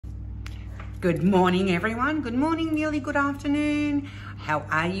Good morning, everyone. Good morning, nearly good afternoon. How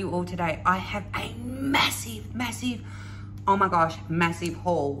are you all today? I have a massive, oh my gosh, massive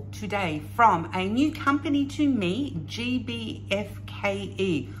haul today from a new company to me, Gbfke.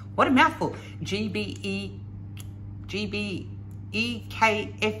 What a mouthful. Gbfke.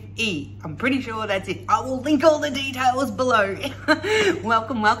 I'm pretty sure that's it. I will link all the details below.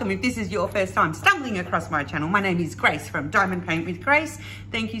 Welcome. If this is your first time stumbling across my channel, my name is Grace from Diamond Paint with Grace.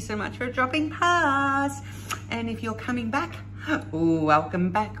 Thank you so much for dropping past. And if you're coming back,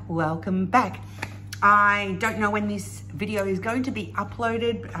 welcome back. I don't know when this video is going to be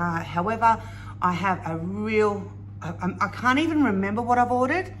uploaded. However, I have a real, I can't even remember what I've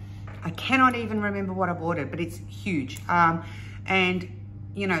ordered. I cannot even remember what I've ordered, but it's huge. And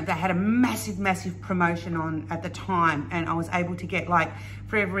you know, they had a massive promotion on at the time, and I was able to get, like,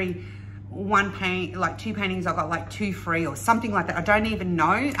 for every one paint, like 2 paintings, I got like 2 free or something like that. I don't even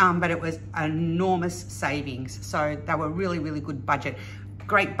know, but it was enormous savings. So they were really good budget,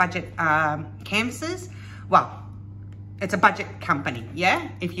 great budget canvases. Well, it's a budget company, yeah,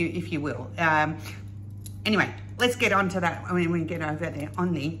 if you will. Anyway, let's get on to that when we get over there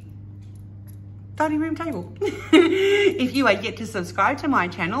on the dining room table. If you are yet to subscribe to my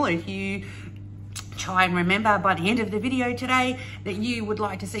channel, if you try and remember by the end of the video today that you would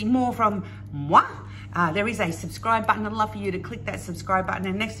like to see more from moi, there is a subscribe button. I'd love for you to click that subscribe button,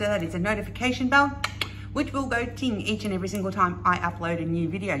 and next to that is a notification bell, which will go ting each and every single time I upload a new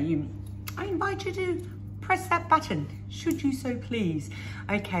video. I invite you to press that button, should you so please.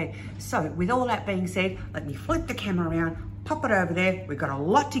 Okay, so with all that being said, let me flip the camera around, pop it over there. We've got a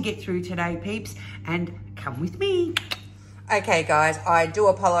lot to get through today, peeps, and come with me. Okay, guys, I do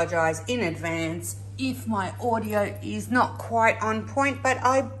apologize in advance if my audio is not quite on point, but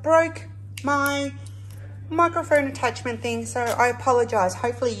I broke my microphone attachment thing, so I apologize.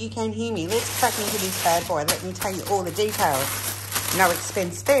 Hopefully you can hear me. Let's crack into this bad boy. Let me tell you all the details. No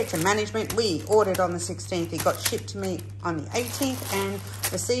expense spared to management. We ordered on the 16th. It got shipped to me on the 18th and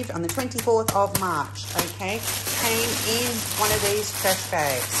received on the 24th of March. Okay, came in one of these trash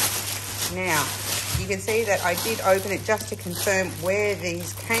bags. Now, you can see that I did open it just to confirm where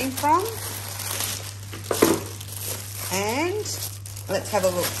these came from. And let's have a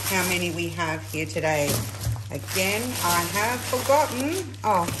look how many we have here today. Again, I have forgotten.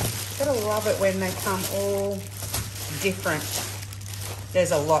 Oh, gotta love it when they come all different.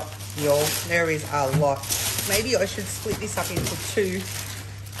 There's a lot, y'all. There is a lot. Maybe I should split this up into 2.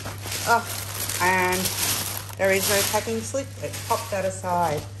 Oh, and there is no packing slip. Let's pop that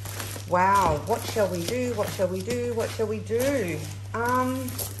aside. Wow, what shall we do? What shall we do?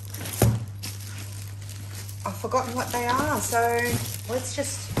 I've forgotten what they are, so let's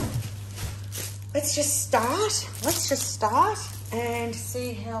just start and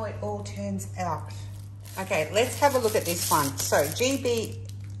see how it all turns out. Okay, let's have a look at this one. So Gbfke.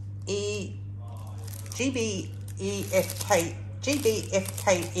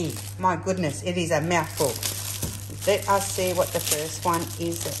 My goodness, it is a mouthful. Let us see what the first one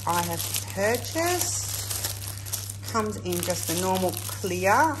is that I have purchased. Comes in just the normal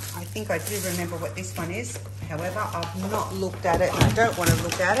clear. I think I do remember what this one is. However, I've not looked at it and I don't want to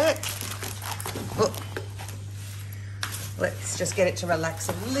look at it. Look. Let's just get it to relax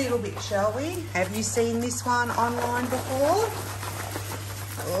a little bit, shall we? Have you seen this one online before?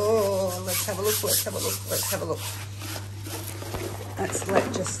 Oh, let's have a look. Let's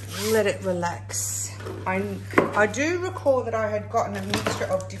just let it relax. I do recall that I had gotten a mixture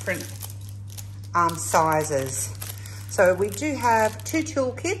of different sizes. So we do have 2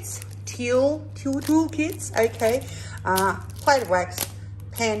 tool kits, tool kits, okay. Plate of wax,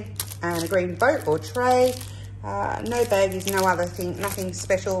 pen, and a green boat or tray. No baggies, no other thing, nothing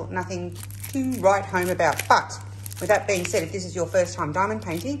special, nothing to write home about. But with that being said, if this is your first time diamond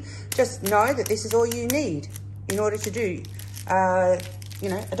painting, just know that this is all you need in order to do, you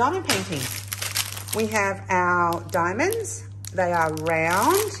know, a diamond painting. We have our diamonds. They are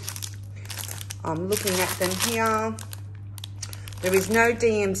round. I'm looking at them here. There is no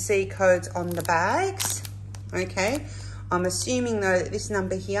DMC codes on the bags, okay. I'm assuming though that this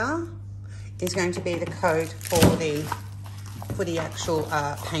number here is going to be the code for the actual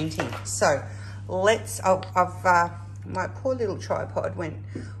painting. So let's, my poor little tripod went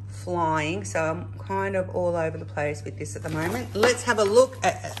flying, so I'm kind of all over the place with this at the moment. Let's have a look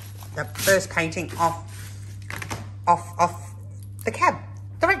at the first painting off the cab.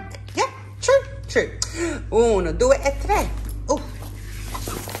 Yeah, true. 1, 2, e 3. Oh,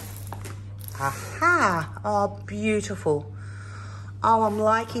 aha! Oh, beautiful. Oh, I'm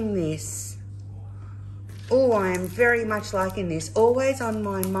liking this. Oh, I am very much liking this. Always on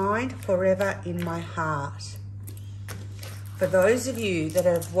my mind, forever in my heart. For those of you that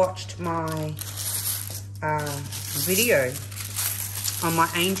have watched my video on my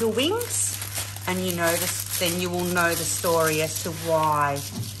angel wings, and you notice, then you will know the story as to why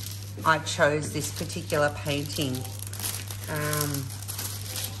I chose this particular painting.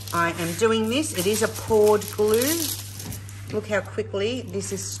 I am doing this. It is a poured glue. Look how quickly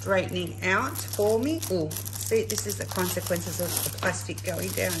this is straightening out for me. Oh, see, this is the consequences of the plastic going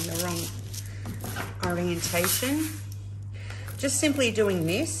down in the wrong orientation. Just simply doing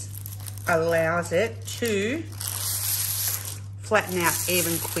this allows it to flatten out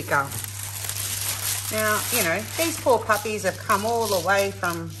even quicker. Now, you know, these poor puppies have come all the way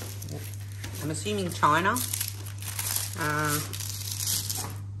from, I'm assuming, China.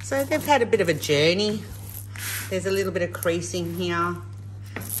 So they've had a bit of a journey. There's a little bit of creasing here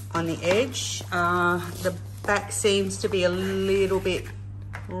on the edge. The back seems to be a little bit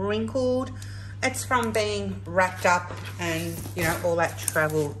wrinkled. It's from being wrapped up and, you know, all that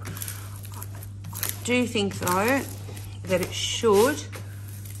travel. I do think, though, that it should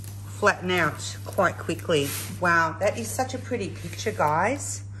flatten out quite quickly. Wow, that is such a pretty picture,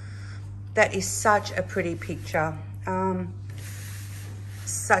 guys. That is such a pretty picture.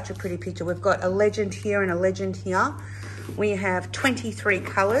 Such a pretty picture. We've got a legend here and a legend here. We have 23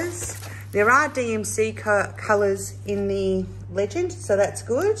 colours. There are DMC colours in the legend, so that's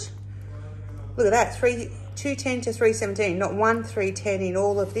good. Look at that, 210 to 317, not 1 310 in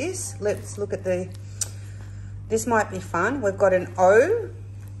all of this. Let's look at the, this might be fun. We've got an O,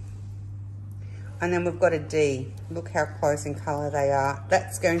 and then we've got a D. Look how close in colour they are.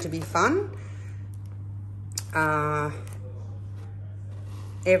 That's going to be fun.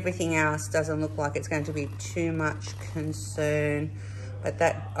 Everything else doesn't look like it's going to be too much concern, but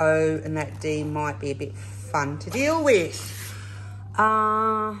that O and that D might be a bit fun to deal with.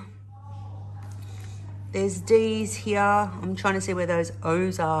 There's D's here. I'm trying to see where those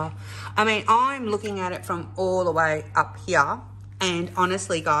O's are. I mean, I'm looking at it from all the way up here, and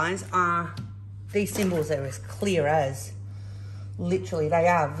honestly, guys, these symbols are as clear as, literally, they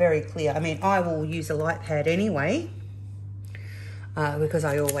are very clear. I mean, I will use a light pad anyway, because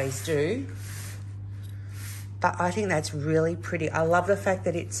I always do. But I think that's really pretty. I love the fact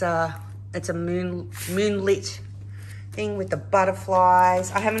that it's a moonlit thing with the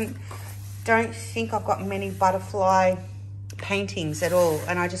butterflies. Don't think I've got many butterfly paintings at all,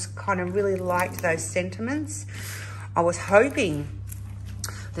 and I just kind of really liked those sentiments. I was hoping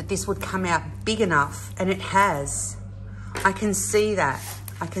that this would come out big enough, and it has. I can see that.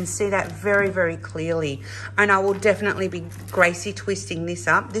 I can see that very, very clearly. And I will definitely be Gracie twisting this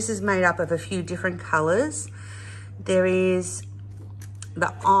up. This is made up of a few different colours. There is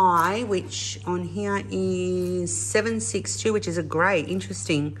the I, which on here is 762, which is a grey.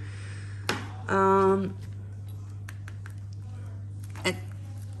 Interesting.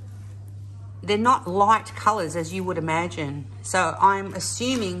 They're not light colours as you would imagine. So I'm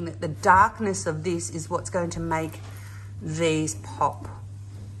assuming that the darkness of this is what's going to make these pop.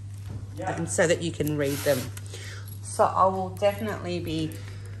 And so that you can read them. So I will definitely be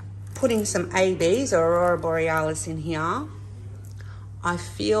putting some ABs or Aurora Borealis in here. I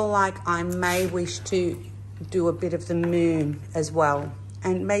feel like I may wish to do a bit of the moon as well,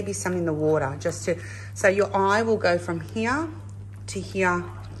 and maybe some in the water, just to, so your eye will go from here to here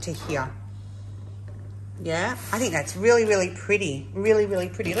to here. Yeah, I think that's really, really pretty. Really, really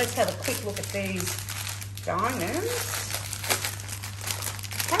pretty. Let's have a quick look at these diamonds.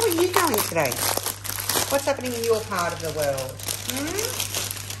 How are you going today? What's happening in your part of the world?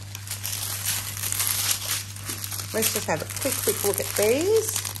 Let's just have a quick look at these.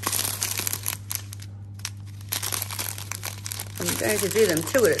 I'm going to do them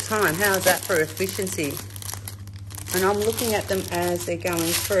 2 at a time. How's that for efficiency? And I'm looking at them as they're going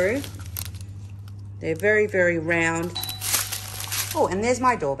through. They're very, very round. Oh, and there's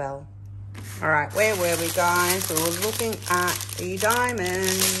my doorbell. All right, where were we, guys? We were looking at the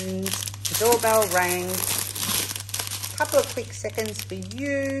diamonds. The doorbell rang. A couple of quick seconds for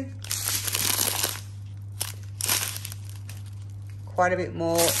you. Quite a bit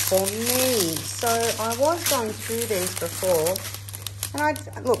more for me. So I was going through these before, and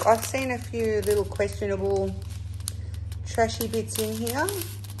look, I've seen a few little questionable, trashy bits in here.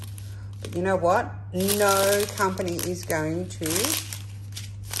 But you know what? No company is going to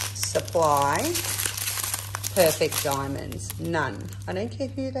supply perfect diamonds. None. I don't care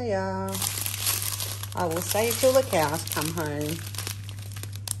who they are. I will say it till the cows come home.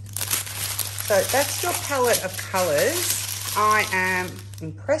 So that's your palette of colours. I am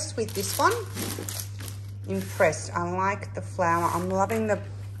impressed with this one. impressed. I like the flower. I'm loving the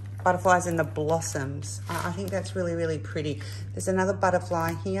butterflies and the blossoms. I think that's really, really pretty. There's another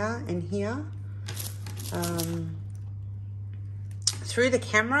butterfly here and here. Through the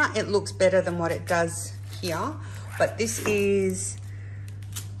camera, it looks better than what it does here. But this is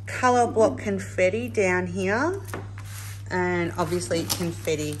color block confetti down here. And obviously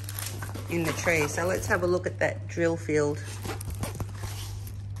confetti in the tree. So let's have a look at that drill field.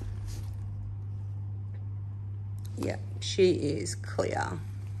 Yeah, she is clear.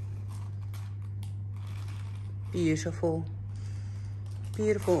 Beautiful.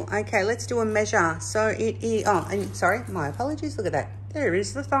 Beautiful. Okay, let's do a measure. So it is, oh, and sorry, my apologies. Look at that. There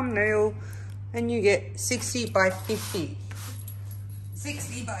is the thumbnail. And you get 60 by 50.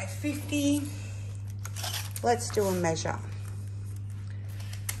 60 by 50. Let's do a measure.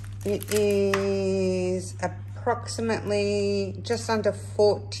 It is approximately just under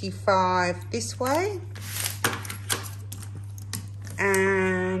 45 this way.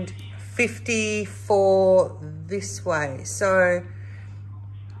 And 54 this way. So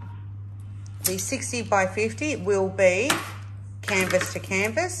the 60 by 50 will be canvas to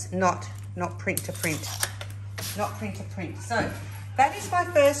canvas, not print to print. Not print to print. So that is my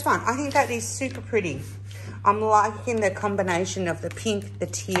first one. I think that is super pretty. I'm liking the combination of the pink, the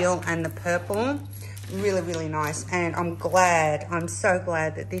teal, and the purple. Really, really nice. And I'm so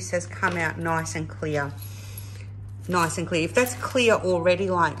glad that this has come out nice and clear. Nice and clear. If that's clear already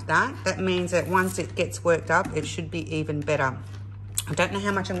like that, that means that once it gets worked up, it should be even better. I don't know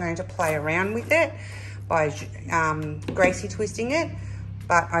how much I'm going to play around with it by Gracie twisting it,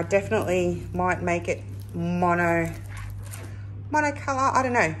 but I definitely might make it monocolor. I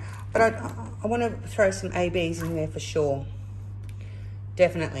don't know, but I want to throw some ABs in there for sure.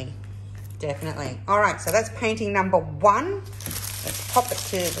 Definitely. All right, so that's painting number 1. Let's pop it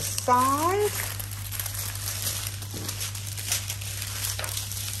to the side.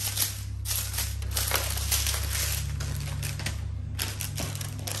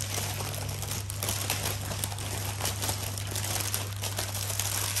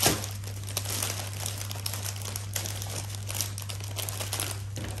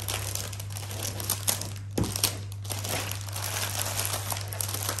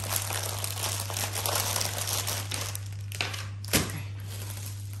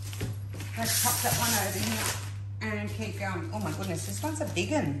 Let's pop that one over here and keep going. Oh my goodness, this one's a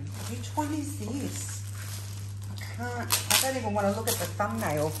big one. Which one is this? I don't even want to look at the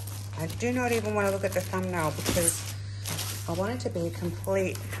thumbnail. I do not even want to look at the thumbnail because I want it to be a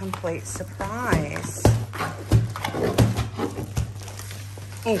complete surprise.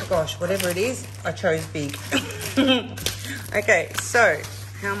 Oh gosh, whatever it is, I chose big. Okay, so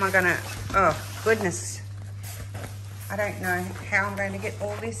how am I gonna, oh goodness. I don't know how I'm going to get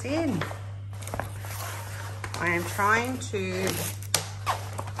all this in. I am trying to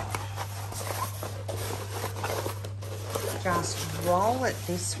just roll it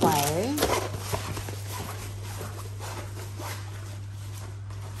this way.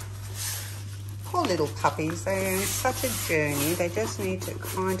 Poor little puppies, they're on such a journey. They just need to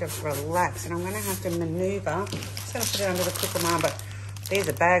kind of relax, and I'm going to have to maneuver. I'm just going to put it under the crook of my arm, but there's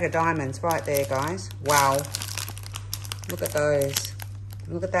a bag of diamonds right there, guys. Wow. Look at those.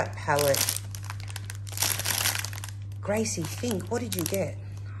 Look at that palette. Gracie, think, what did you get?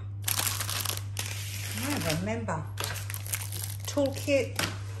 I don't remember. Toolkit.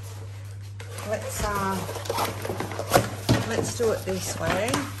 Let's do it this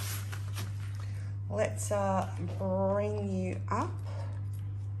way. Let's bring you up.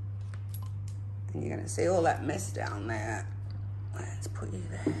 And you're gonna see all that mess down there. Let's put you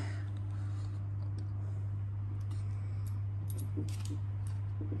there.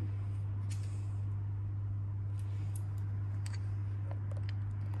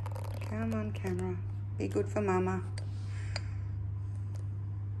 Come on, camera. Be good for mama.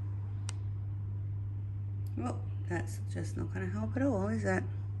 Well, that's just not going to help at all, is it?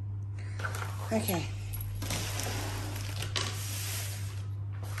 Okay.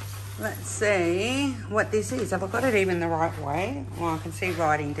 Let's see what this is. Have I got it even the right way? Well, I can see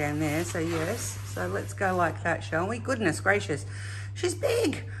writing down there, so yes. So let's go like that, shall we? Goodness gracious. She's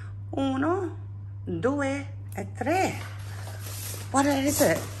big. 1, 2, 3. What is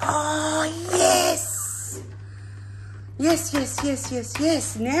it? Oh, yes. Yes, yes, yes, yes,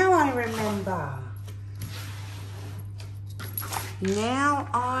 yes. Now I remember. Now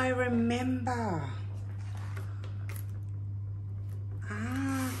I remember.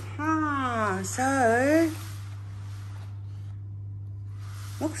 So,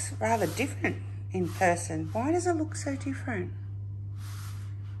 looks rather different in person. Why does it look so different?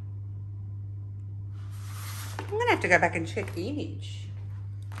 have to go back and check the image.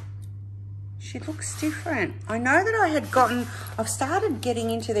 She looks different. I know that I had gotten, I've started getting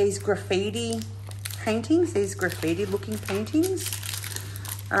into these graffiti paintings, these graffiti looking paintings.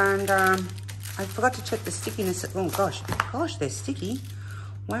 And I forgot to check the stickiness. Oh gosh, they're sticky.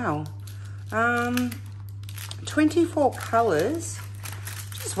 Wow. 24 colors.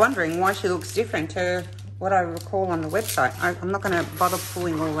 Just wondering why she looks different to what I recall on the website. I'm not going to bother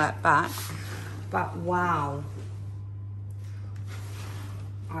pulling all that back, but wow.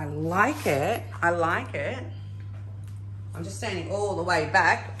 I like it. I like it. I'm just standing all the way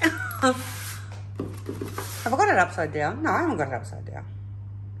back. Have I got it upside down? No, I haven't got it upside down.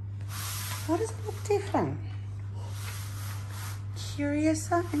 Why does it look different?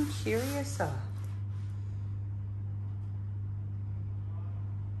 Curiouser and curiouser.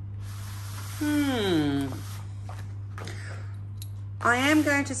 I am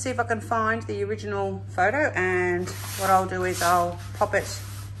going to see if I can find the original photo, and what I'll do is I'll pop it.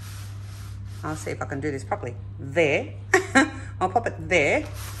 I'll see if I can do this properly. There. I'll pop it there,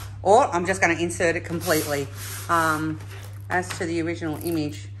 or I'm just going to insert it completely. As to the original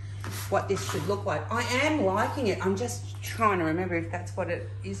image, what this should look like. I am liking it. I'm just trying to remember if that's what it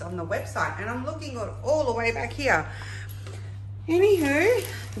is on the website, and I'm looking at all the way back here. Anywho,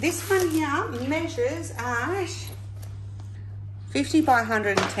 this one here measures at 50 by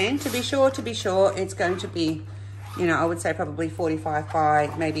 110. To be sure, it's going to be, you know, I would say probably 45 by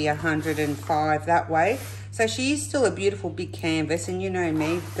maybe 105 that way. So she is still a beautiful big canvas, and you know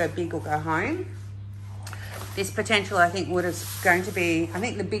me, go big or go home. This potential, I think, going to be, I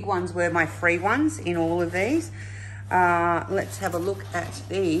think the big ones were my free ones in all of these. Let's have a look at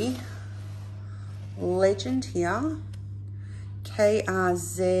the legend here.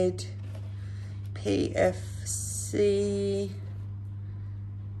 KRZ PFC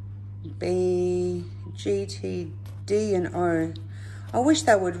B GT D and O. I wish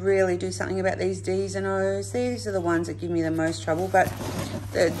they would really do something about these D's and O's. These are the ones that give me the most trouble, but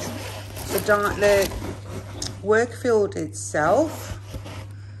the work field itself,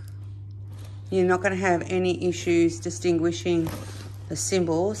 you're not going to have any issues distinguishing the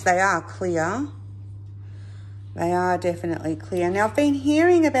symbols. They are clear. They are definitely clear. Now, I've been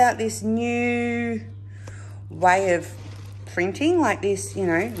hearing about this new way of printing, like this, you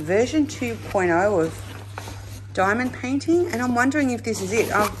know, version 2.0 of diamond painting, and I'm wondering if this is it.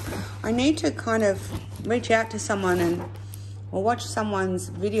 I need to kind of reach out to someone or watch someone's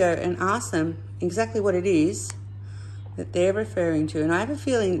video and ask them exactly what it is that they're referring to, and I have a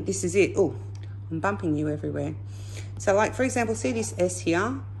feeling that this is it. Oh, I'm bumping you everywhere. So, like, for example, see this S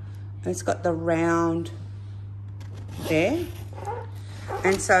here? It's got the round there.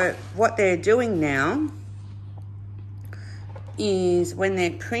 And so what they're doing now is when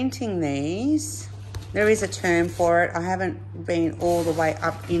they're printing these, there is a term for it. I haven't been all the way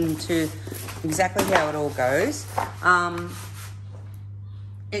up into exactly how it all goes.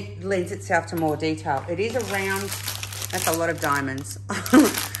 It lends itself to more detail. It is around, that's a lot of diamonds.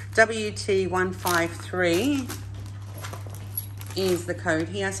 WT153 is the code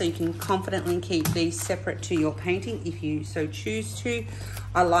here, so you can confidently keep these separate to your painting if you so choose to.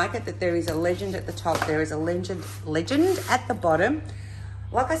 I like it that there is a legend at the top, there is a legend at the bottom.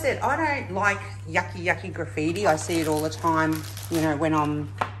 Like I said, I don't like yucky graffiti. I see it all the time, you know, when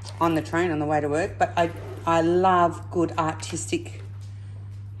I'm on the train on the way to work, but I love good artistic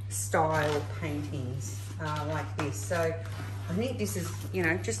style paintings like this. So I think this is, you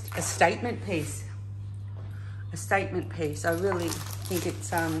know, just a statement piece. A statement piece. I really think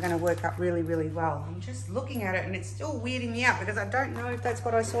it's going to work up really, really well. I'm just looking at it and it's still weirding me out because I don't know if that's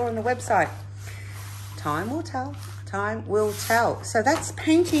what I saw on the website. Time will tell. Time will tell. So that's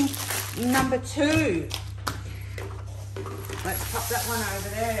painting number 2. Let's pop that one over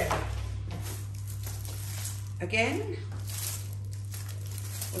there. Again,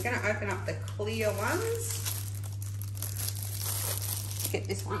 we're going to open up the clear ones. Get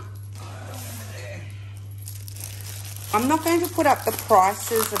this one. I'm not going to put up the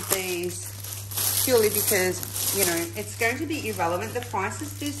prices of these purely because, you know, it's going to be irrelevant. The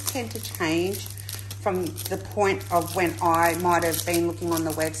prices do tend to change from the point of when I might have been looking on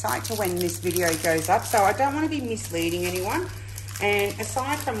the website to when this video goes up. So I don't want to be misleading anyone. And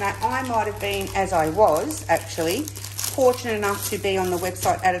aside from that, I might have been, as I was actually, fortunate enough to be on the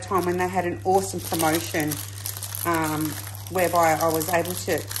website at a time when they had an awesome promotion whereby I was able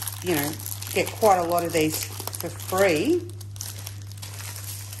to, you know, get quite a lot of these for free.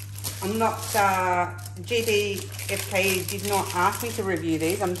 I'm not, Gbfke did not ask me to review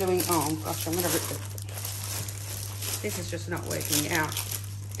these. I'm doing, oh gosh, I'm going to rip it. This is just not working out.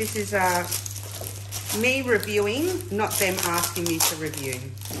 This is me reviewing, not them asking me to review.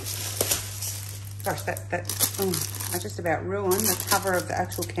 Gosh, I just about ruined the cover of the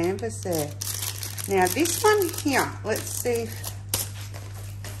actual canvas there. Now this one here, let's see if,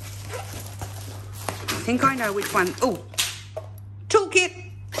 I think I know which one. Oh, toolkit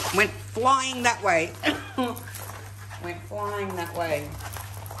went flying that way. Went flying that way.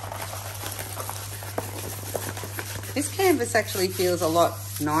 This canvas actually feels a lot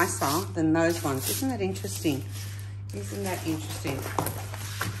nicer than those ones. Isn't that interesting? Isn't that interesting?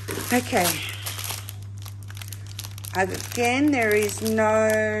 Okay. Again, there is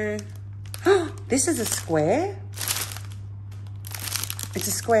no... This is a square. It's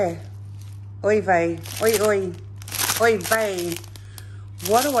a square. Oy vey. Oi, oi. Oy vey.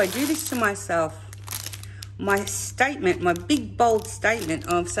 Why do I do this to myself? My statement, my big bold statement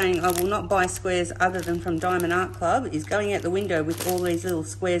of saying I will not buy squares other than from Diamond Art Club is going out the window with all these little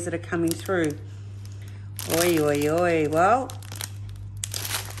squares that are coming through. Oi, oi, oi. Well,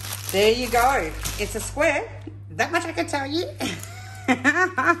 there you go. It's a square. That much I can tell you.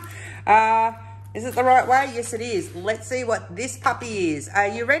 Is it the right way? Yes, it is. Let's see what this puppy is. Are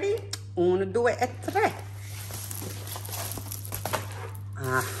you ready? Uno, due, e tre.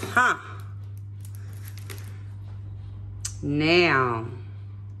 Aha. Now,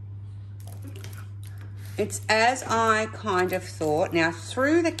 it's as I kind of thought. Now,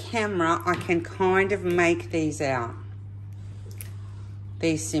 through the camera, I can kind of make these out.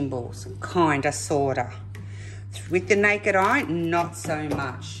 These symbols, kinda, sorta. With the naked eye, not so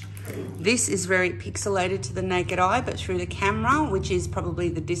much. This is very pixelated to the naked eye, but through the camera, which is probably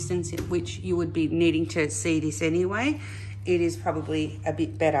the distance at which you would be needing to see this anyway, it is probably a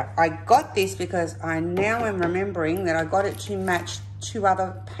bit better. I got this because I now am remembering that I got it to match 2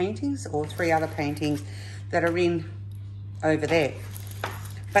 other paintings or 3 other paintings that are in over there.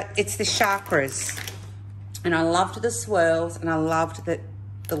 But it's the chakras. And I loved the swirls and I loved the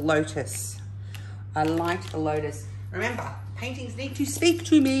lotus. I liked the lotus. Remember, paintings need to speak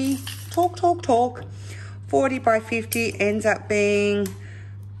to me. Talk, talk, talk. 40 by 50 ends up being...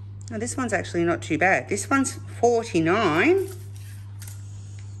 Now, this one's actually not too bad. This one's 49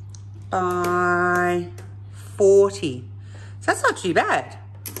 by 40. So that's not too bad.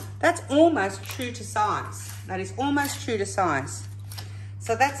 That's almost true to size. That is almost true to size.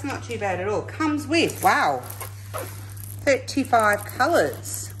 So that's not too bad at all. Comes with, wow, 35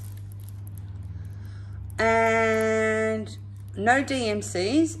 colours. And no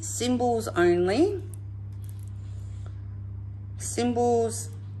DMCs, symbols only. Symbols...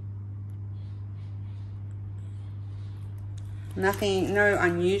 Nothing, no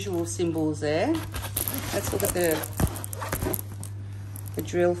unusual symbols there. Let's look at the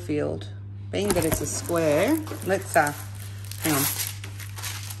drill field. Being that it's a square, let's, hang on.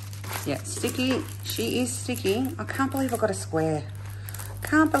 Yeah, sticky, she is sticky. I can't believe I got a square.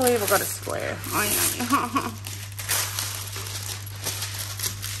 Can't believe I got a square.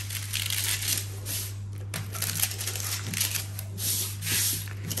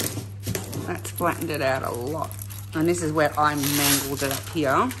 That's flattened it out a lot. And this is where I mangled it up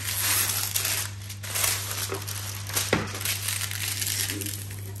here.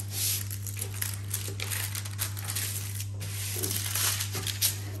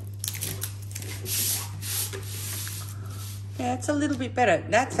 Yeah, it's a little bit better.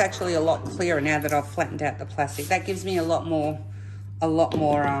 That's actually a lot clearer now that I've flattened out the plastic. That gives me a lot more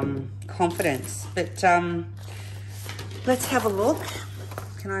confidence. But let's have a look.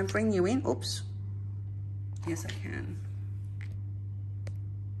 Can I bring you in? Oops. Yes, I can.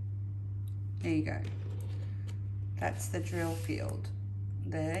 There you go. That's the drill field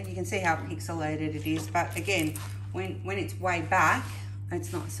there. You can see how pixelated it is, but again, when it's way back,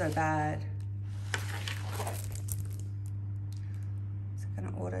 it's not so bad. Is it going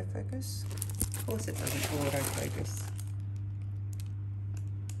to autofocus? Of course it doesn't autofocus.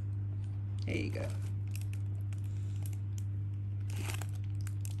 There you go.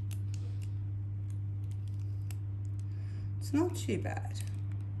 Not too bad.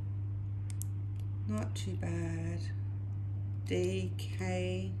 Not too bad.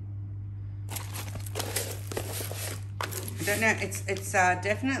 DK. I don't know. It's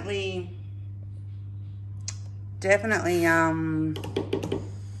definitely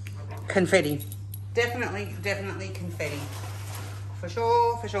confetti. Definitely confetti. For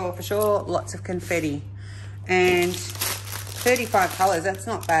sure. Lots of confetti. And 35 colours. That's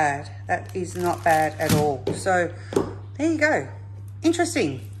not bad. That is not bad at all. So. There you go.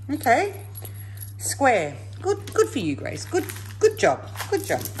 Interesting. Okay. Square. Good for you, Grace. Good job. Good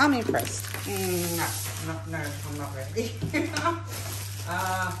job. I'm impressed. No, I'm not ready.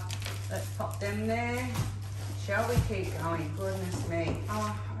 Let's pop them there. Shall we keep going? Goodness me.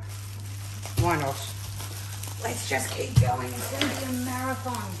 Oh, why not? Let's just keep going. It's going to be a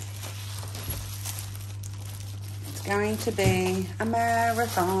marathon. It's going to be a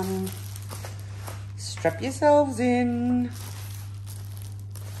marathon. Strap yourselves in.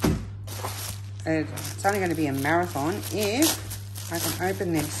 It's only going to be a marathon if I can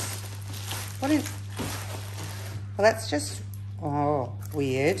open this. What is... Well, that's just... Oh,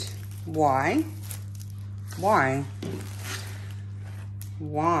 weird. Why? Why?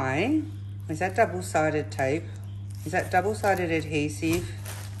 Why? Is that double-sided tape? Is that double-sided adhesive?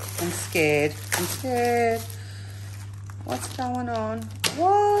 I'm scared. I'm scared. What's going on?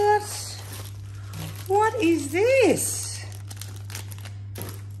 What? What is this?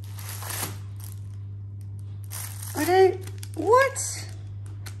 I don't... What?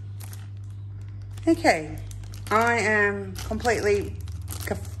 Okay. I am completely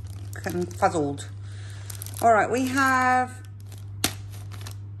confuzzled. All right, we have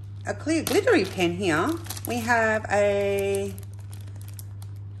a clear glittery pen here. We have a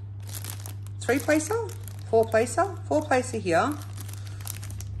 3-placer, 4-placer here.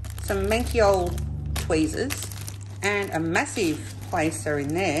 Some manky old tweezers and a massive placer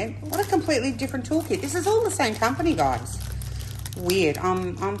in there. What a completely different toolkit. This is all the same company, guys. Weird.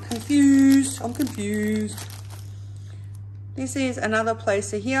 I'm confused. I'm confused. This is another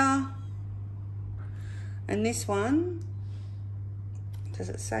placer here. And this one, does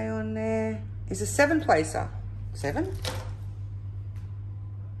it say on there? Is a 7-placer. 7?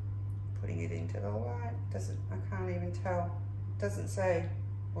 Putting it into the light. Doesn't, I can't even tell. Doesn't say,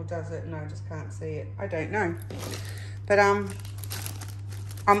 or does it? No, I just can't see it. I don't know. But I'm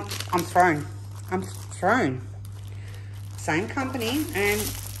thrown. I'm thrown. Same company and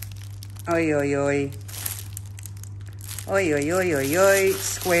oi oi oi. Oi, oi, oi, oi, oi,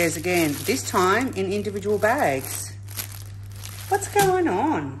 squares again. This time in individual bags. What's going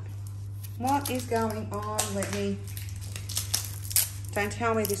on? What is going on? Let me... Don't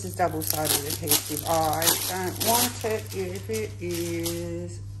tell me this is double-sided adhesive. I don't want it if it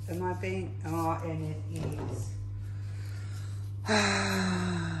is. Am I being... Oh, and it is.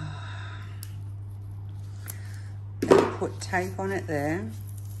 Put tape on it there.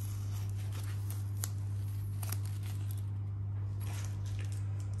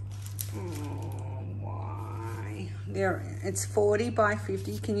 There, it's 40 by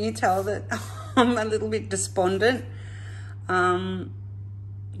 50. Can you tell that I'm a little bit despondent? Wow,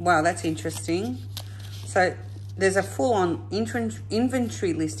 that's interesting. So there's a full-on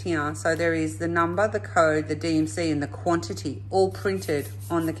inventory list here. So there is the number, the code, the DMC, and the quantity all printed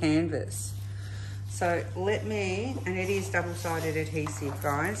on the canvas. So let me, and it is double-sided adhesive,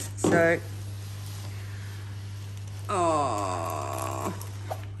 guys. So, oh,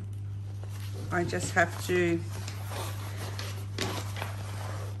 I just have to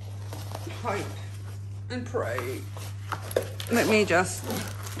hope and pray. Let me just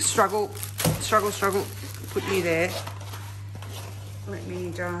struggle, put you there. Let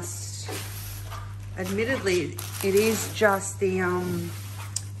me just, admittedly, it is just the,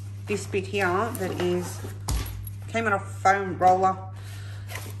 this bit here that is, came on a foam roller.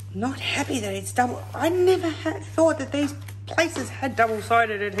 Not happy that it's double. I never had thought that these places had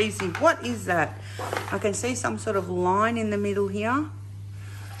double-sided adhesive. What is that? I can see some sort of line in the middle here.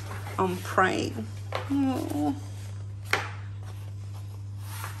 I'm praying. Oh.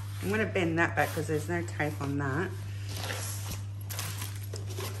 I'm going to bend that back because there's no tape on that.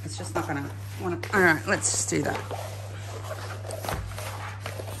 It's just not going to want to... All right, let's just do that.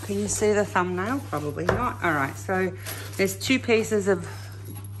 Can you see the thumbnail? Probably not. All right, so there's 2 pieces of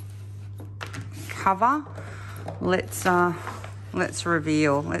cover. Let's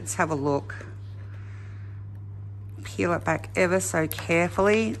reveal. Let's have a look. Peel it back ever so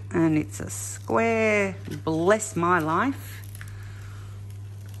carefully, and it's a square. Bless my life.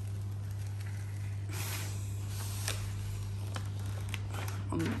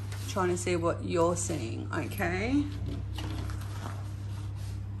 I'm trying to see what you're seeing, okay?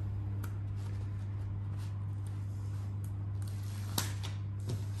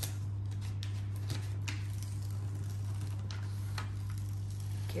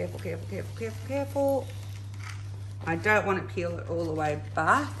 Careful, careful, careful, careful, careful. I don't want to peel it all the way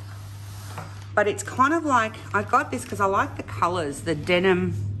back, but it's kind of like, I got this because I like the colors, the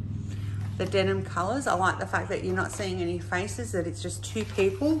denim colors. I like the fact that you're not seeing any faces, that it's just 2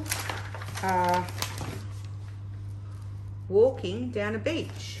 people walking down a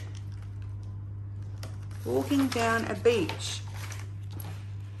beach. Walking down a beach.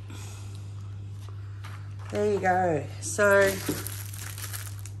 There you go. So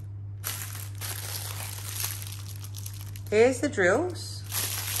there's the drills.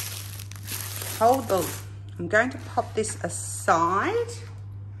 I'm going to pop this aside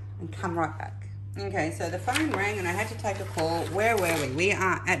and come right back. Okay, so the phone rang and I had to take a call. Where were we? We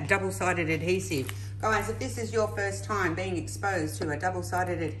are at double-sided adhesive. Guys, if this is your first time being exposed to a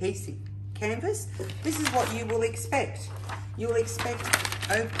double-sided adhesive canvas, this is what you will expect. You will expect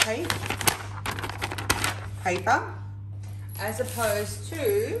opaque paper as opposed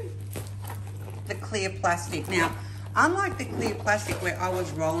to the clear plastic. Now, unlike the clear plastic where I was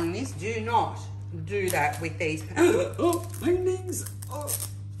rolling this, do not do that with these. Oh, my knees. Oh,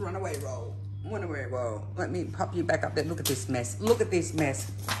 runaway roll. Runaway roll. Let me pop you back up there. Look at this mess. Look at this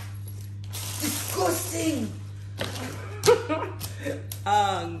mess. Disgusting.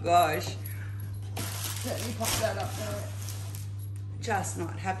 Oh, gosh. Let me pop that up there. Just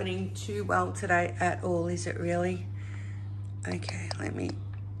not happening too well today at all, is it really? Okay,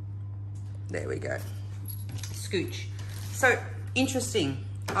 there we go. Scooch. So, interesting.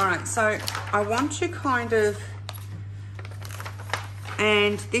 All right, so I want to kind of,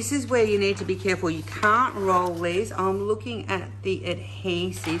 and this is where you need to be careful. You can't roll these. I'm looking at the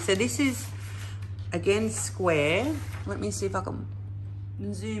adhesive. So this is, again, square. Let me see if I can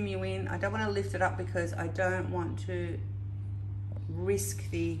zoom you in. I don't want to lift it up because I don't want to risk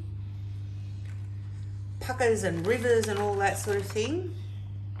the puckers and rivers and all that sort of thing.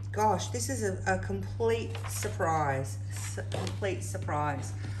 Gosh, this is a complete surprise. Complete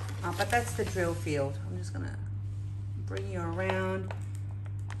surprise. But that's the drill field. I'm just gonna bring you around.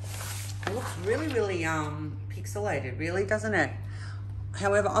 It looks really, really pixelated, really, doesn't it?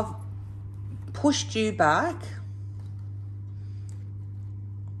 However, I've pushed you back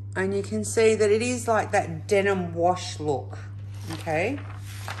and you can see that it is like that denim wash look. Okay,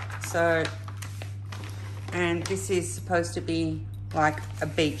 so, and this is supposed to be like a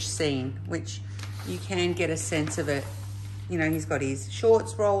beach scene, which you can get a sense of it. You know, he's got his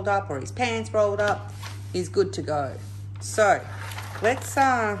shorts rolled up or his pants rolled up. He's good to go. So let's,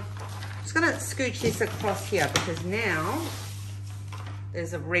 just gonna scooch this across here because now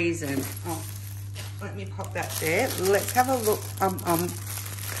there's a reason. Oh, let me pop that there. Let's have a look.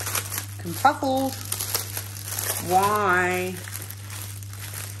 Confuffled why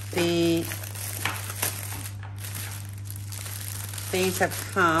these have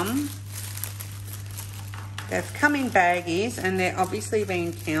come. They've come in baggies and they're obviously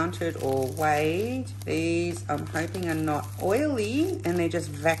being counted or weighed. These, I'm hoping, are not oily and they're just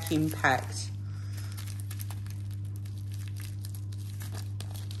vacuum packed.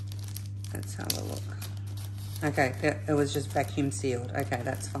 Let's have a look. Okay, it was just vacuum sealed. Okay,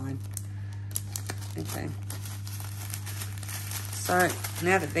 that's fine. Okay. So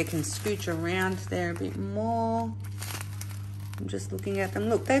now that they can scooch around there a bit more, I'm just looking at them.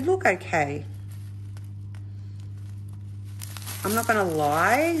 Look, they look okay. I'm not gonna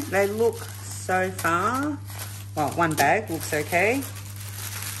lie, they look so far. Well, one bag looks okay.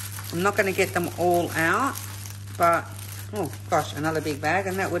 I'm not gonna get them all out, but oh gosh, another big bag,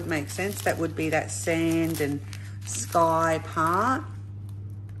 and that would make sense. That would be that sand and sky part.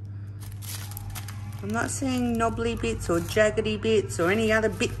 I'm not seeing knobbly bits or jaggedy bits or any other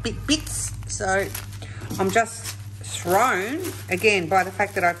bits. So I'm just thrown again by the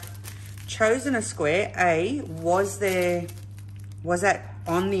fact that I've chosen a square. Was that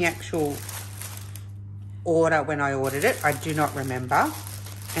on the actual order when I ordered it? I do not remember.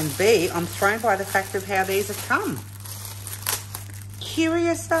 And B, I'm thrown by the fact of how these have come.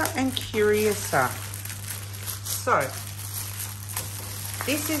 Curiouser and curiouser. So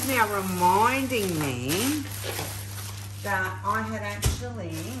this is now reminding me that I had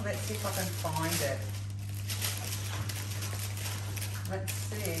actually, let's see if I can find it. Let's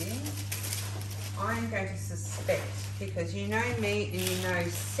see. I'm going to suspect, because you know me and you know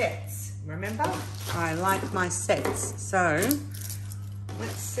sets, remember? I like my sets. So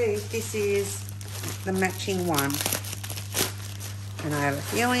let's see if this is the matching one. And I have a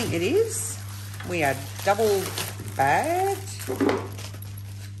feeling it is. We are double bagged.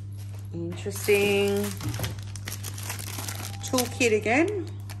 Interesting. Toolkit again.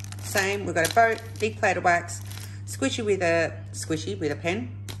 Same, we've got a boat, big plate of wax, squishy with a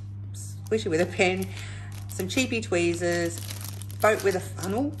pen, some cheapy tweezers, boat with a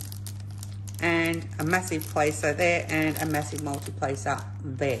funnel, and a massive placer there, and a massive multi-placer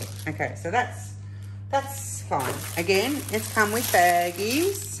there. Okay, so that's fine. Again, it's come with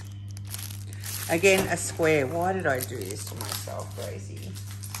baggies. Again, a square. Why did I do this to myself, Gracie?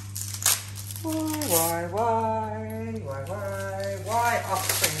 Why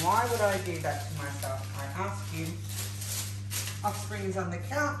Offspring? Why would I do that to myself? I ask you. Offspring is on the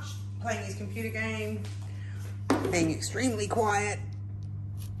couch, playing his computer game. being extremely quiet,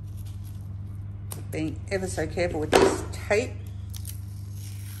 being ever so careful with this tape.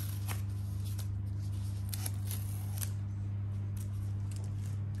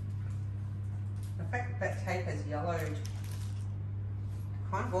 The fact that tape has yellowed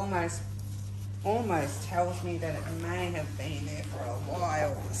kind of almost tells me that it may have been there for a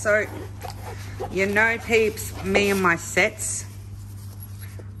while. So, you know, peeps, me and my sets.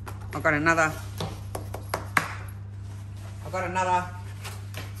 I've got another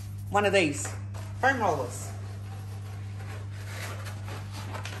one of these foam rollers.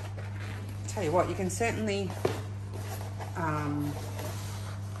 Tell you what, you can certainly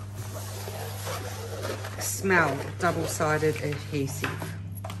smell double-sided adhesive.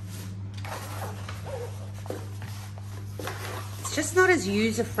 It's just not as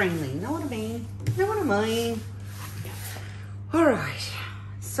user-friendly, you know what I mean? You know what I mean? All right,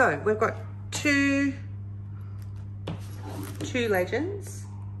 so we've got two legends.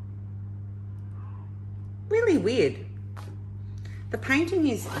 Really weird. The painting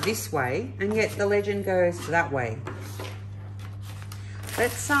is this way, and yet the legend goes that way.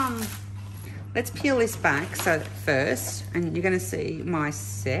 Let's peel this back first, and you're going to see my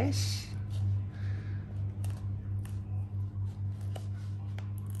set.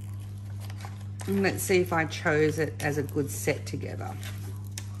 And let's see if I chose it as a good set together.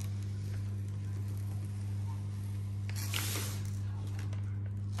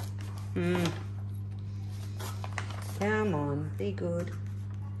 Come on, be good.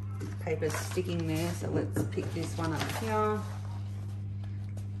 Paper's sticking there, so let's pick this one up here.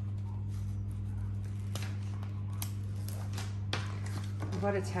 I've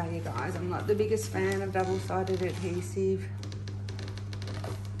got to tell you guys, I'm not the biggest fan of double-sided adhesive.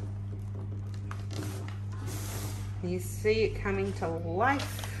 You see it coming to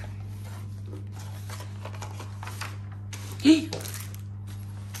life.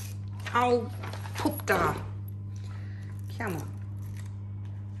 Oh, poopda. Come on.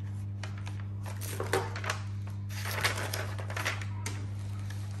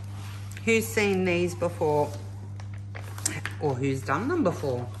 Who's seen these before? Or who's done them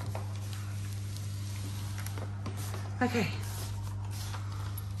before? Okay.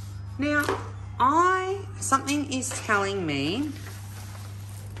 Now, something is telling me,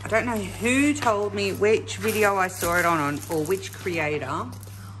 I don't know who told me which video I saw it on or which creator,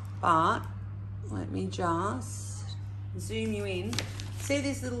 but let me just zoom you in. See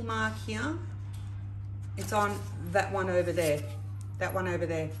this little mark here? It's on that one over there. That one over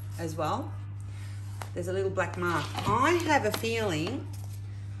there as well. There's a little black mark. I have a feeling,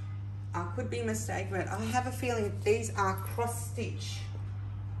 I could be mistaken, but I have a feeling these are cross-stitch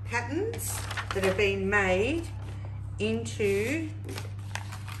patterns that have been made into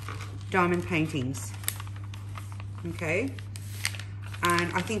diamond paintings. Okay?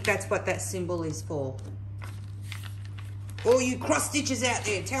 And I think that's what that symbol is for. All you cross stitches out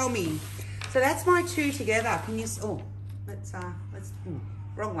there, tell me. So that's my two together. Can you, oh,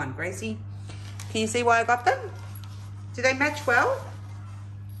 wrong one, Gracie. Can you see why I got them? Do they match well?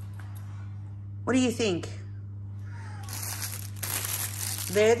 What do you think?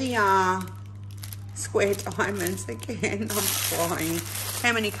 There they are, square diamonds again. I'm crying.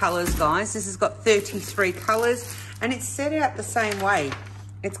 How many colors, guys? This has got 33 colors, and it's set out the same way.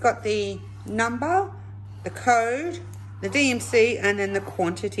 It's got the number, the code, the DMC, and then the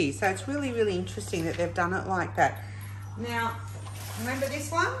quantity. So it's really, really interesting that they've done it like that. Now, remember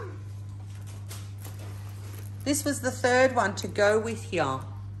this one? This was the third one to go with here.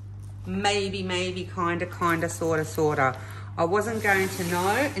 Maybe, kinda, sorta. I wasn't going to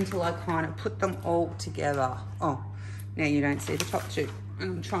know until I kind of put them all together. Oh, now you don't see the top two.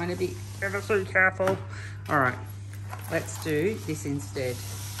 I'm trying to be ever so careful. All right, let's do this instead.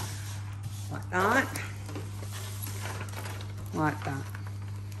 Like that. Like that.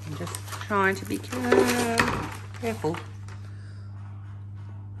 I'm just trying to be careful.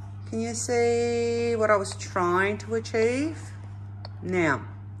 Can you see what I was trying to achieve? Now,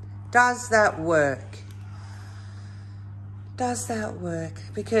 does that work? Does that work?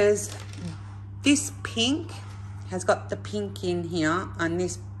 Because this pink has got the pink in here, and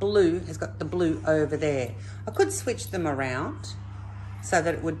this blue has got the blue over there. I could switch them around so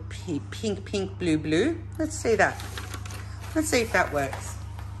that it would be pink, pink, blue, blue. Let's see that. Let's see if that works.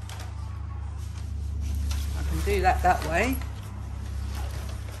 I can do that way.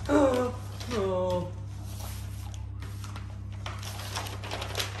 Oh.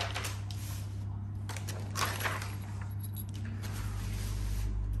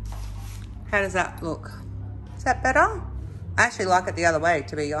 How does that look? Is that better? I actually like it the other way,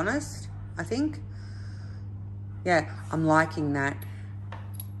 to be honest, I think. Yeah, I'm liking that.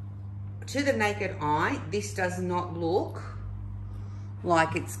 To the naked eye, this does not look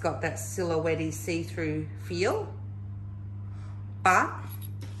like it's got that silhouette-y see-through feel. But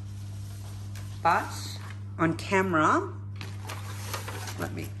on camera,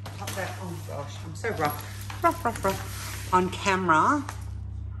 let me pop that, oh gosh, I'm so rough. On camera,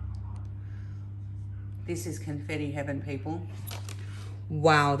 this is confetti heaven, people.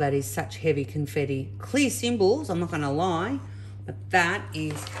 Wow, that is such heavy confetti. Clear symbols, I'm not gonna lie, but that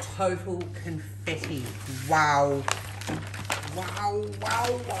is total confetti. Wow. Wow,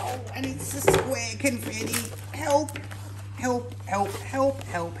 wow, wow. And it's a square confetti. Help, help, help, help,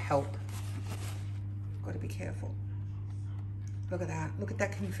 help, help. Gotta be careful. Look at that. Look at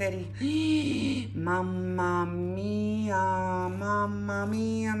that confetti. Mamma mia, mamma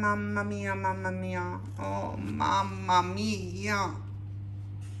mia, mamma mia, mamma mia. Oh, mamma mia.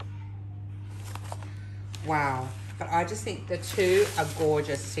 Wow. But I just think the two are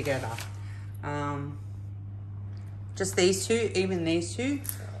gorgeous together. Just these two, even these two,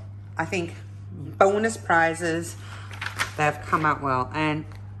 I think bonus prizes. They've come out well. And,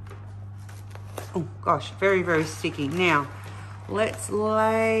 oh gosh, very, very sticky. Now, let's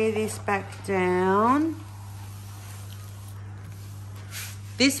lay this back down.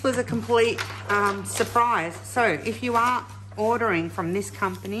 This was a complete surprise. So if you are ordering from this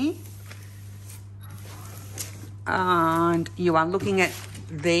company and you are looking at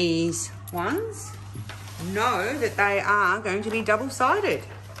these ones, know that they are going to be double-sided.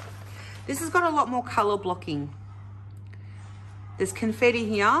 This has got a lot more color blocking. There's confetti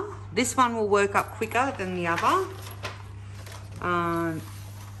here. This one will work up quicker than the other. I'm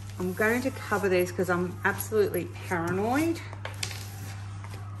going to cover these because I'm absolutely paranoid.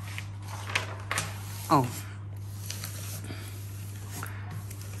 Oh.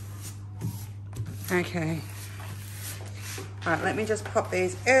 Okay. All right, let me just pop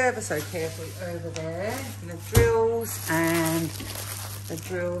these ever so carefully over there. The drills and the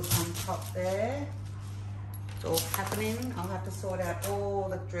drills on top there. It's all happening. I'll have to sort out all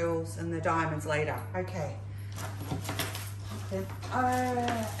the drills and the diamonds later. Okay. Then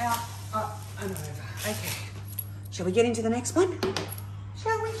out, up and over. Okay. Shall we get into the next one?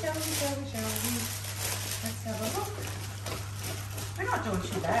 Shall we? Let's have a look. We're not doing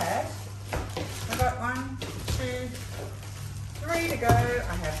too bad. I've got 1, 2, 3 to go. I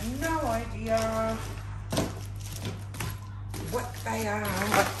have no idea what they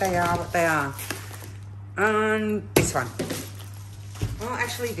are. And this one. Well,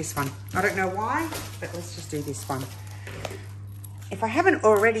 actually this one. I don't know why, but let's just do this one. If I haven't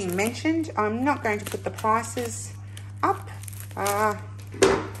already mentioned, I'm not going to put the prices up.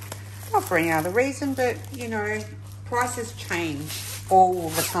 Not for any other reason, but you know, prices change all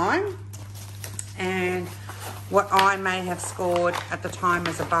the time. And what I may have scored at the time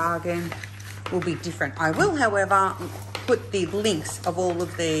as a bargain will be different. I will, however, put the links of all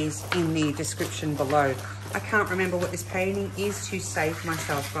of these in the description below. I can't remember what this painting is to save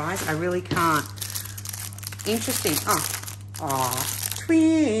myself, guys. I really can't. Interesting. Oh,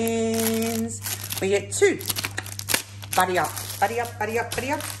 twins. We get 2. Buddy up, buddy up, buddy up,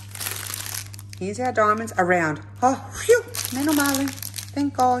 buddy up. Here's our diamonds around. Oh, phew, meno male.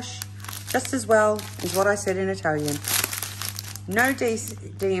 Thank gosh. Just as well as what I said in Italian. No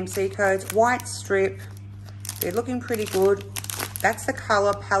DMC codes, white strip. They're looking pretty good. That's the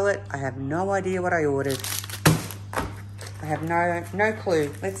color palette. I have no idea what I ordered. I have no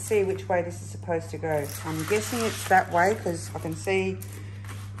clue. Let's see which way this is supposed to go. I'm guessing it's that way because I can see.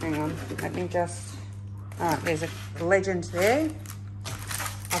 Hang on, let me just. Oh, there's a legend there.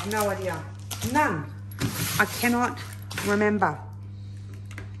 I've no idea. None. I cannot remember.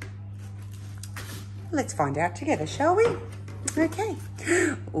 Let's find out together, shall we? Okay.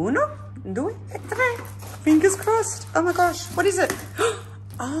 1, 2, 3. Fingers crossed. Oh my gosh, what is it?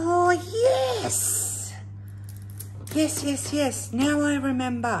 Oh, yes. Yes, yes, yes. Now I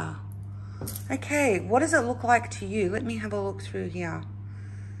remember. Okay, what does it look like to you? Let me have a look through here.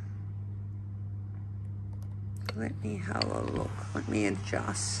 Let me have a look. Let me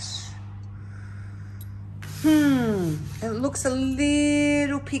adjust. It looks a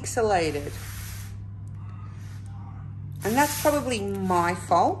little pixelated. And that's probably my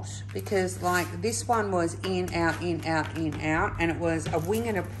fault because like this one was in, out, in, out, in, out. And it was a wing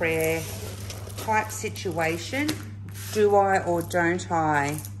and a prayer type situation. Do I or don't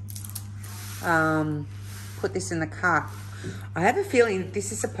I put this in the cart? I have a feeling that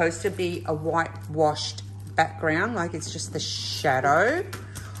this is supposed to be a whitewashed background. Like it's just the shadow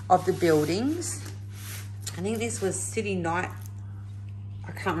of the buildings. I think this was City Night.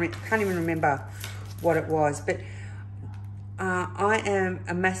 I can't even remember what it was. But I am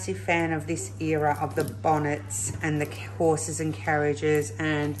a massive fan of this era of the bonnets and the horses and carriages.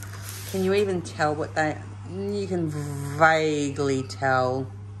 And can you even tell what you can vaguely tell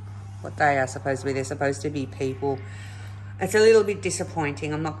what they are supposed to be. They're supposed to be people. It's a little bit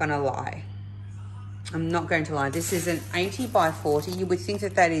disappointing, I'm not going to lie. I'm not going to lie. This is an 80 by 40. You would think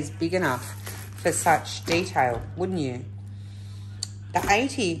that that is big enough for such detail, wouldn't you? The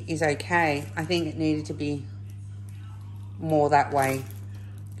 80 is okay. I think it needed to be more that way.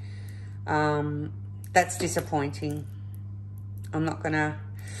 That's disappointing. I'm not going to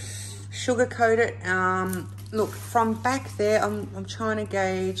sugarcoat it. Look, from back there, I'm trying to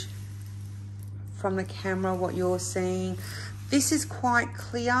gauge from the camera what you're seeing. This is quite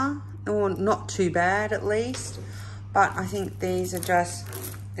clear, or not too bad at least, but I think these are just,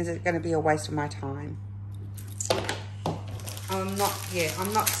 is it going to be a waste of my time? I'm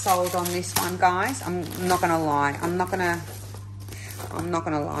not sold on this one, guys. I'm not going to lie. I'm not going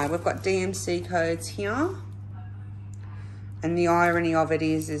to lie. We've got DMC codes here. And the irony of it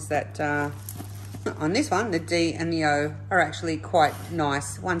is that on this one, the D and the O are actually quite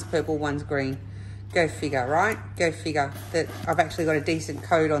nice. One's purple, one's green. Go figure, right? Go figure that I've actually got a decent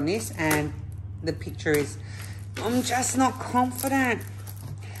code on this, and the picture is, I'm just not confident.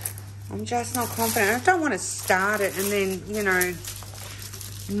 I'm just not confident. I don't want to start it and then, you know,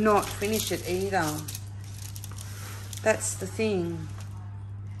 not finish it either. That's the thing.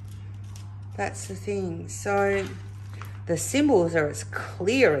 That's the thing. So the symbols are as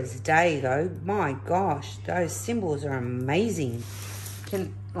clear as day though. My gosh, those symbols are amazing.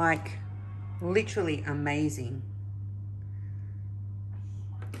 Literally amazing.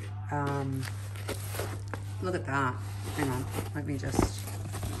 Look at that. Hang on, let me just...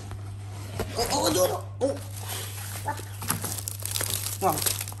 Oh. Well,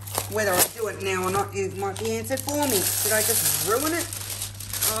 whether I do it now or not, it might be answered for me. Did I just ruin it?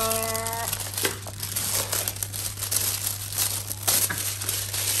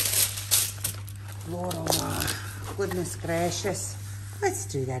 Lord, oh my goodness gracious. Let's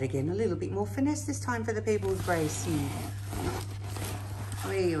do that again. A little bit more finesse this time for the people with grace.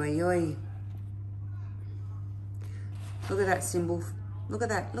 Oi, oi, oi. Look at that symbol. Look at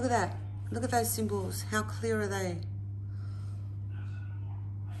that. Look at that. Look at those symbols. How clear are they?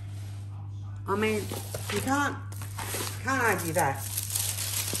 I mean, you can't argue that.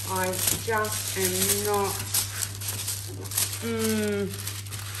 I just am not...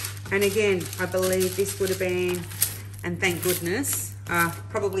 And again, I believe this would have been, and thank goodness,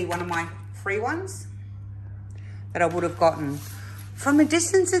 probably one of my free ones that I would have gotten. From a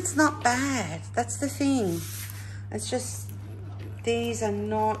distance, it's not bad. That's the thing. It's just, these are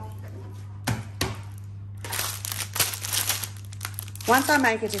not... Once I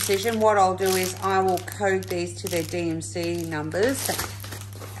make a decision, what I'll do is I will code these to their DMC numbers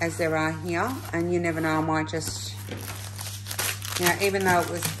as there are here. And you never know, I might just, you know, even though it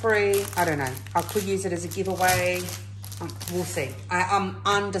was free, I don't know. I could use it as a giveaway. We'll see. I'm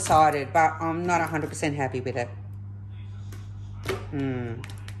undecided, but I'm not 100% happy with it.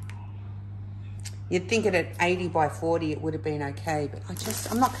 You'd think it at 80 by 40 it would have been okay, but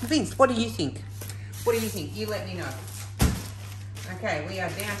I'm not convinced. What do you think? What do you think? You let me know. Okay, we are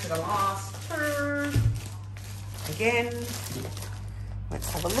down to the last turn. Again, let's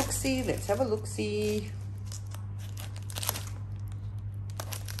have a look-see. Let's have a look-see.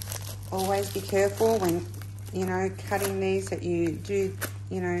 Always be careful when, you know, cutting these, that you do,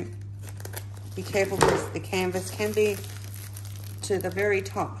 you know, be careful because the canvas can be to the very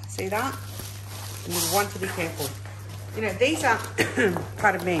top. See that? And you want to be careful. You know, these are,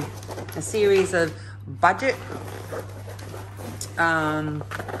 pardon me, a series of budget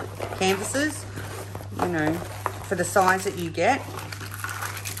canvases, you know, for the size that you get.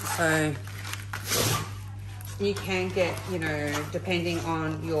 So you can get, you know, depending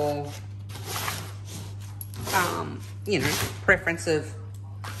on your you know, preference of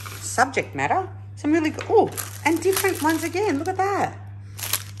subject matter, some really good, oh, and different ones again. Look at that.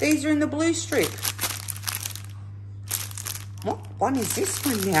 These are in the blue strip. What one is this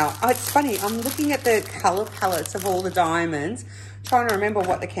one now? Oh, it's funny. I'm looking at the color palettes of all the diamonds, trying to remember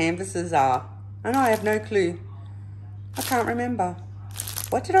what the canvases are. And I have no clue. I can't remember.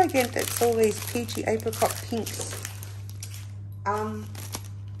 What did I get that's all these peachy apricot pinks?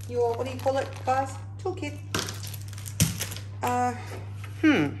 Your, what do you call it, guys? Toolkit. I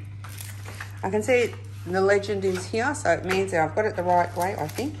can see the legend is here, so it means that I've got it the right way, I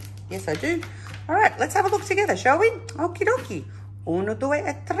think. Yes, I do. All right, let's have a look together, shall we? Okie dokie. Uno, due,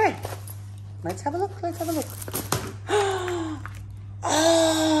 e tre. Let's have a look, let's have a look.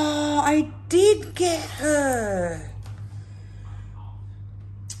 Oh, I did get her.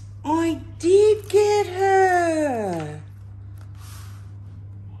 I did get her.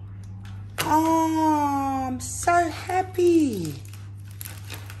 Oh, I'm so happy.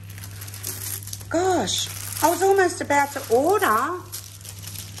 Gosh, I was almost about to order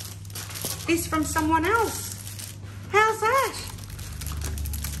this from someone else. How's that?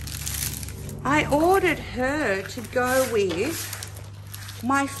 I ordered her to go with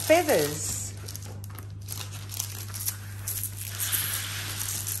my feathers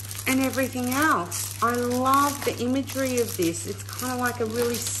and everything else. I love the imagery of this. It's kind of like a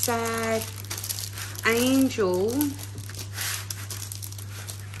really sad angel.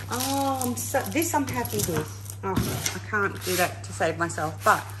 Oh, I'm happy with. Oh, I can't do that to save myself.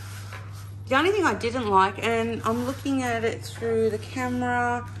 But the only thing I didn't like, and I'm looking at it through the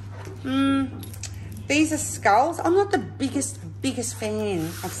camera, these are skulls. I'm not the biggest fan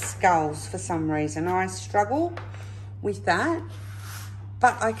of skulls for some reason. I struggle with that.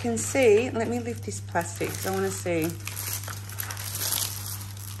 But I can see, let me lift this plastic because I want to see.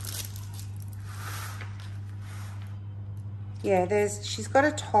 Yeah, she's got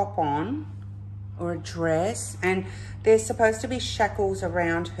a top on or a dress, and there's supposed to be shackles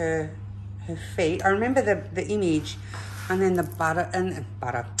around her feet. I remember the image, and then the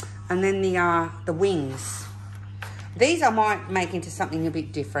and then the wings. These I might make into something a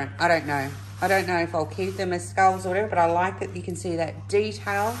bit different. I don't know. I don't know if I'll keep them as skulls or whatever, but I like that you can see that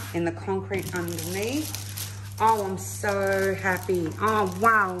detail in the concrete underneath. Oh, I'm so happy. Oh,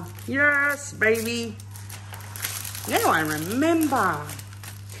 wow. Yes, baby. Now I remember.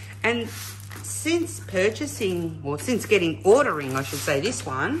 And since ordering, I should say, this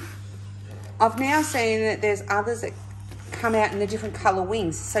one, I've now seen that there's others that come out in the different colour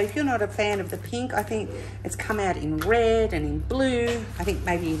wings. So if you're not a fan of the pink, I think it's come out in red and in blue. I think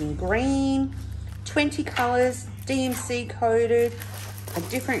maybe even green. 20 colours, DMC coded, a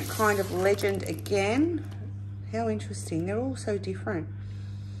different kind of legend again. How interesting. They're all so different.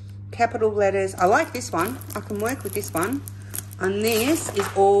 Capital letters. I like this one. I can work with this one. And this is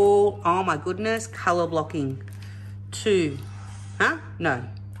all, oh my goodness, colour blocking. 2. Huh? No.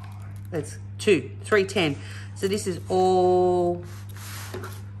 That's 2. 310. So this is all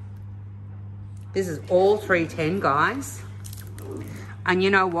 310, guys. And you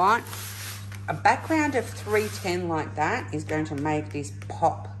know what? A background of 310 like that is going to make this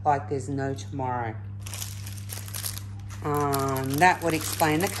pop like there's no tomorrow. That would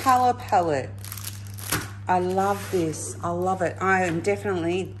explain the color palette. I love this. I love it. I am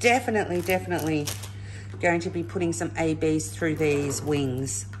definitely going to be putting some ABs through these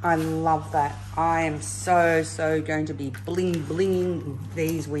wings. I love that. I am so going to be blinging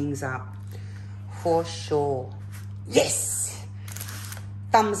these wings up for sure. Yes!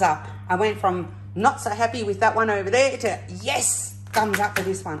 Thumbs up. I went from not so happy with that one over there to yes! Thumbs up for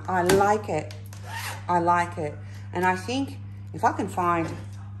this one. I like it. I like it. And I think if I can find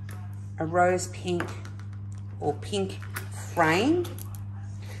a rose pink or pink frame,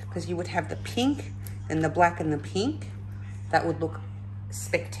 because you would have the pink and the black and the pink, that would look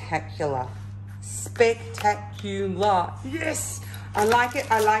spectacular. Spectacular. Yes! I like it,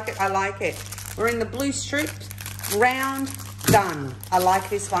 I like it, I like it. We're in the blue strip, round, done. I like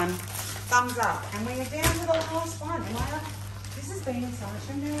this one. Thumbs up. And we are down to the last one. This has been such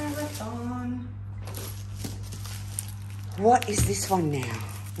a marathon. What is this one now?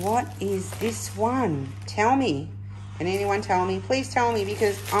 What is this one? Tell me. Can anyone tell me? Please tell me,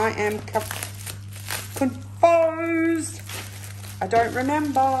 because I am confused. I don't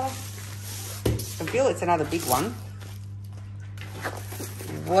remember. I feel it's another big one.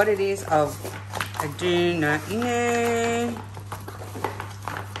 What it is, I do not know.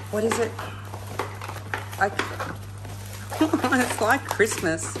 What is it? It's like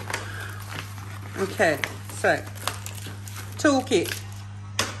Christmas. Okay, so toolkit.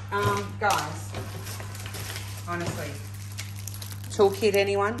 Guys, honestly, toolkit,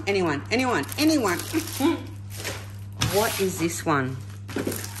 anyone? What is this one?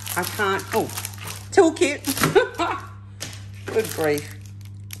 I can't, oh, toolkit. Good grief.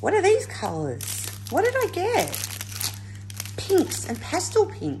 What are these colors? What did I get? Pinks and pastel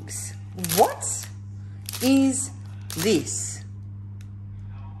pinks. What is this?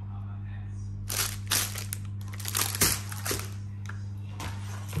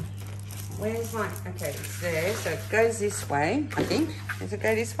 Where's my, okay, it's there, so it goes this way, I think. Does it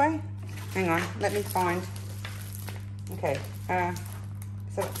go this way? Hang on, let me find. Okay,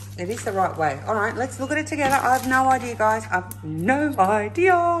 so it is the right way. All right, let's look at it together. I have no idea, guys. I have no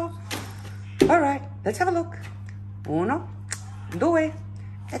idea. All right, let's have a look. 1, 2,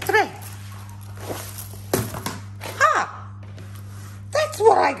 3. Ah, that's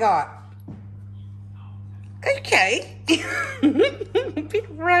what I got. Okay. A bit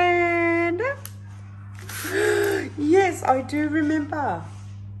random. Yes, I do remember.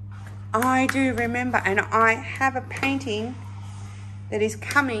 I do remember. And I have a painting that is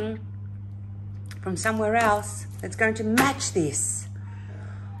coming from somewhere else that's going to match this.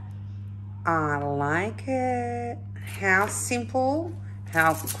 I like it. How simple.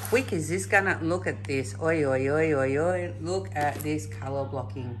 How quick is this gonna look at this? Oi, oi, oi, oi, oi. Look at this color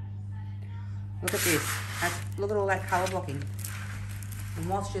blocking. Look at this. Look at all that color blocking. And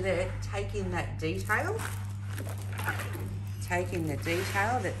whilst you're there, take in that detail. Take in the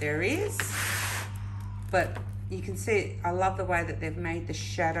detail that there is. But you can see, I love the way that they've made the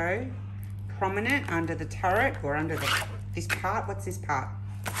shadow prominent under the turret or under this part. What's this part?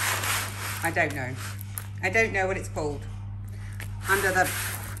 I don't know. I don't know what it's called. Under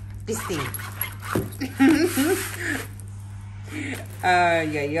this thing.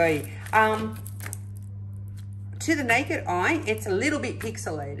 To the naked eye, it's a little bit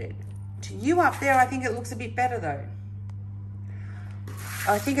pixelated. To you up there, I think it looks a bit better though.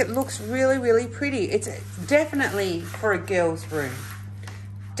 I think it looks really, really pretty. It's definitely for a girl's room.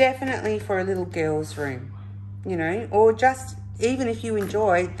 Definitely for a little girl's room, you know, or just even if you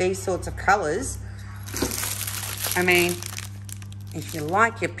enjoy these sorts of colors. I mean, if you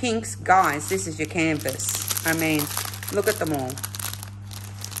like your pinks, guys, this is your canvas. I mean, look at them all.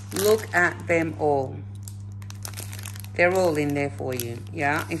 Look at them all. They're all in there for you,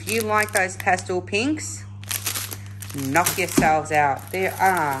 yeah? If you like those pastel pinks, knock yourselves out. There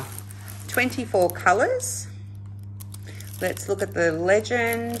are 24 colors. Let's look at the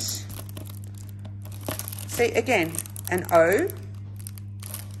legend. See, again, an O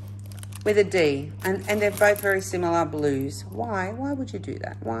with a D, and they're both very similar blues. Why would you do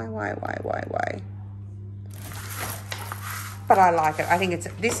that? Why? But I like it. I think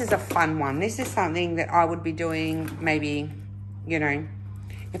this is a fun one. This is something that I would be doing maybe, you know,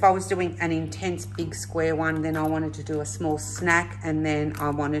 if I was doing an intense big square one, then I wanted to do a small snack, and then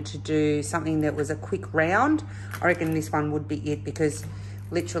I wanted to do something that was a quick round. I reckon this one would be it, because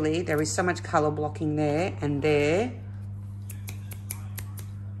literally there is so much color blocking there and there.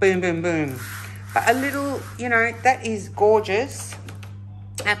 Boom, boom, boom. But a little, you know, that is gorgeous.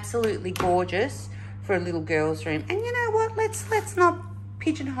 Absolutely gorgeous for a little girl's room. And you know what? Let's not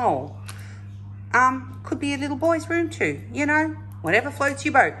pigeonhole. Could be a little boy's room too, you know? Whatever floats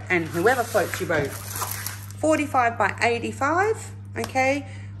your boat, and whoever floats your boat. 45 by 85, okay?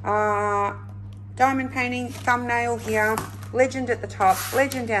 Diamond painting, thumbnail here, legend at the top,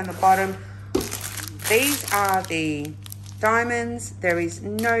 legend down the bottom. These are the diamonds. There is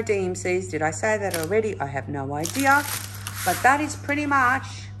no DMCs. Did I say that already? I have no idea. But that is pretty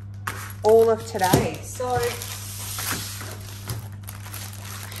much all of today. So,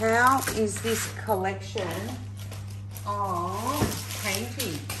 how is this collection of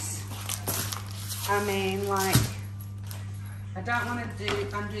paintings? I mean, like, I don't want to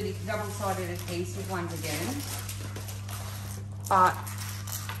undo the double-sided adhesive ones again, but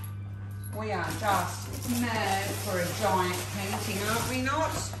we are just mad for a giant painting, aren't we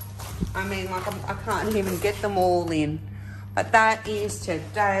not? I mean, like, I can't even get them all in. But that is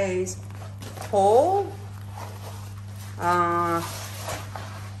today's haul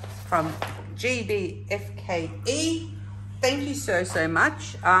from Gbfke. Thank you so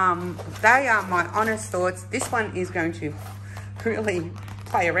much. They are my honest thoughts. This one is going to really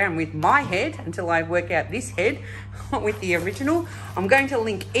play around with my head until I work out this head with the original. I'm going to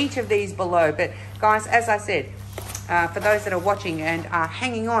link each of these below. But guys, as I said, for those that are watching and are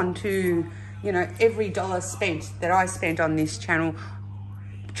hanging on to, you know, every dollar spent that I spent on this channel,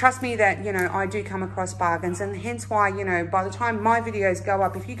 trust me that, you know, I do come across bargains, and hence why, you know, by the time my videos go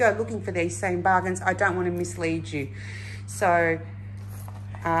up, if you go looking for these same bargains, I don't want to mislead you. So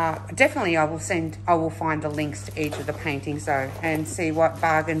definitely I will find the links to each of the paintings though, and see what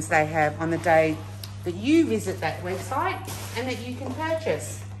bargains they have on the day that you visit that website and that you can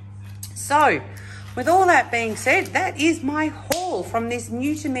purchase. So with all that being said, that is my haul from this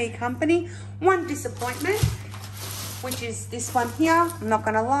new to me company. One disappointment, which is this one here. I'm not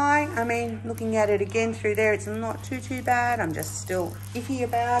gonna lie, I mean, looking at it again through there, it's not too bad. I'm just still iffy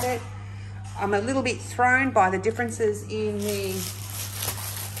about it. I'm a little bit thrown by the differences in the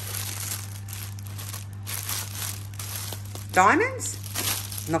diamonds.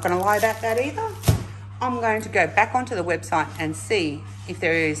 I'm not gonna lie about that either. I'm going to go back onto the website and see if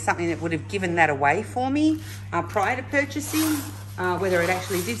there is something that would have given that away for me prior to purchasing, whether it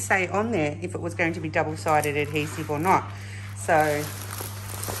actually did say on there if it was going to be double-sided adhesive or not. So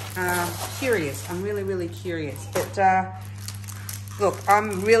curious. I'm really, really curious. But look,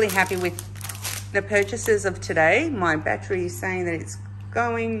 I'm really happy with the purchases of today. My battery is saying that it's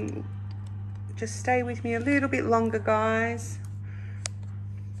going. Just stay with me a little bit longer, guys.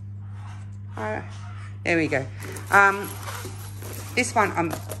 There we go. This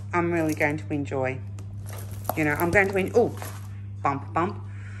one I'm really going to enjoy. You know, I'm going to oh, bump.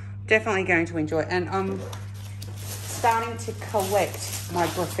 Definitely going to enjoy. And I'm starting to collect my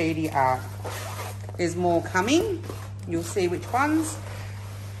graffiti art. There's more coming. You'll see which ones.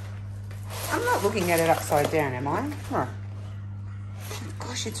 I'm not looking at it upside down, am I? Oh.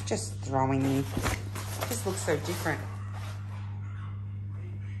 Gosh, it's just throwing me. It just looks so different.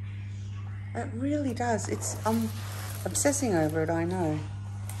 It really does. I'm obsessing over it, I know.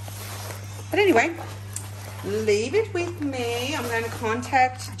 But anyway, leave it with me. I'm going to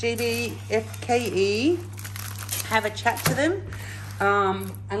contact Gbfke, have a chat to them,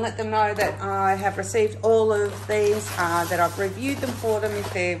 and let them know that I have received all of these, that I've reviewed them for them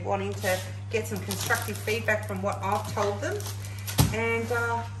if they're wanting to get some constructive feedback from what I've told them. And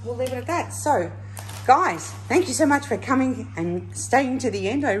we'll leave it at that. So, guys, thank you so much for coming and staying to the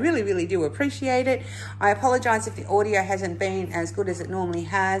end. I really, really do appreciate it. I apologize if the audio hasn't been as good as it normally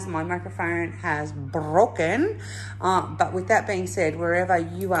has. My microphone has broken. But with that being said, wherever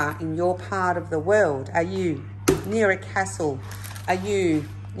you are in your part of the world, are you near a castle? Are you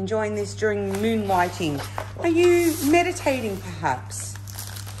enjoying this during moonlighting? Are you meditating perhaps?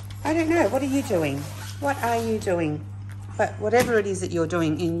 I don't know. What are you doing? What are you doing? But whatever it is that you're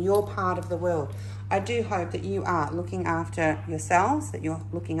doing in your part of the world, I do hope that you are looking after yourselves, that you're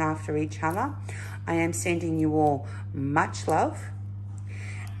looking after each other. I am sending you all much love,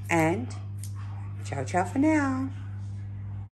 and ciao, ciao for now.